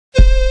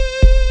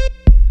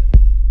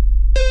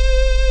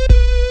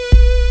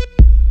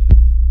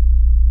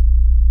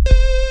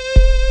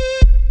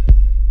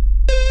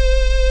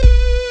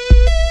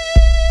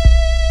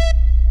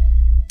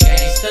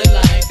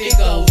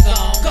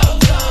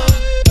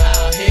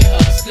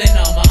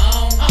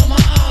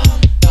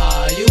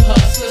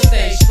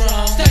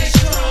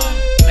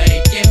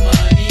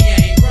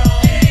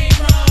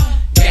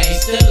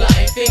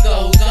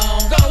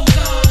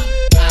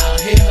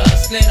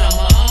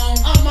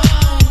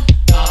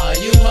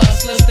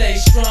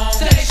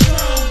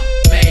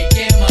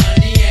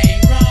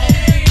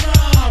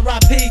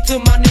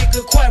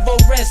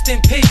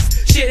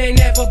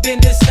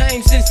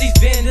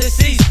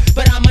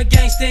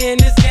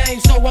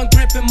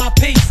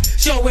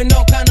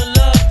of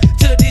love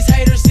to these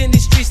haters in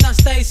these streets. I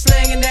stay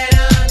slanging that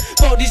iron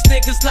for these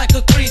niggas like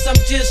a crease. I'm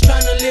just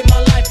trying to live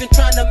my life and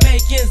trying to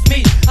make ends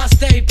meet. I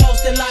stay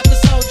posted like a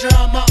soldier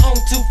on my own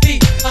 2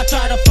 feet. I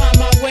try to find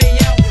my way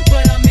out,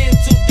 but I'm in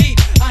too deep.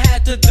 I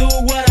had to do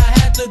what I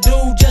had to do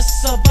just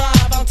to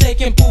survive. I'm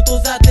taking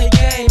putos out the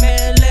game,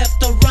 man,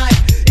 left or right.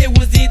 It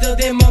was either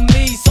them or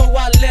me, so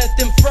I let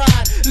them fry.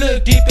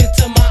 Look deep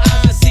into my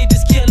eyes, see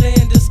this killer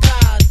in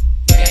disguise.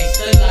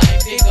 Gangsta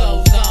life, it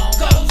goes on,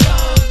 goes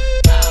on.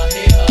 Out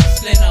here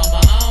hustling on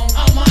my own,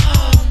 on my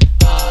own.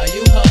 All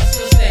you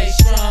hustlers, stay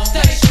strong,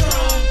 stay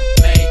strong.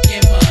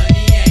 Making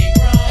money ain't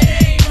wrong,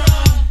 it ain't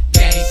wrong.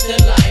 Gangsta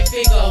life,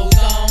 it goes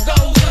on,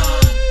 goes on.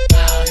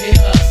 Out here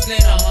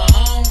hustling on my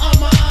own, on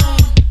my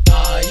own.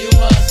 All you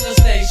hustlers,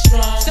 stay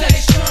strong, stay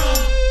strong.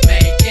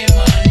 Making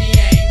money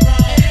ain't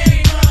wrong, it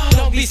ain't wrong.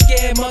 Don't be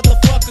scared,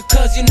 motherfucker,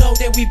 cause you know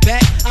that we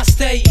back. I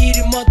stay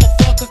eating,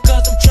 motherfucker,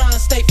 cause I'm trying to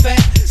stay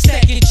fat.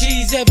 Stacking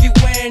cheese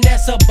everywhere, and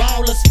that's a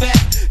baller's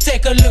fact.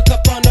 Take a look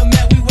up on the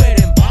map, we where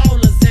them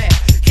ballers at.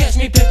 Catch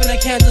me pimpin' a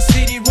Kansas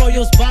City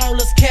Royals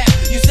ballers cap.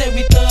 You say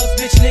we thugs,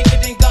 bitch,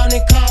 nigga, then gone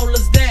and call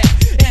us that.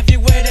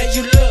 Everywhere that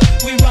you look,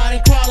 we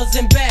riding crawlers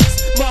and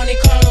backs. Monte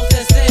Carlos,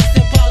 SS,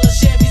 Impala,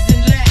 Chevys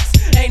and Lax.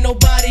 Ain't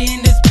nobody in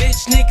this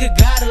bitch, nigga,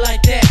 got it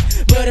like that.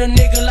 But a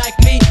nigga like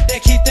me,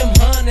 that keep them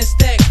 100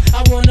 stacks.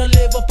 I wanna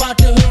live up out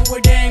the hood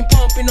where they ain't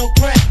pumping no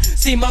crack.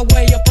 See my way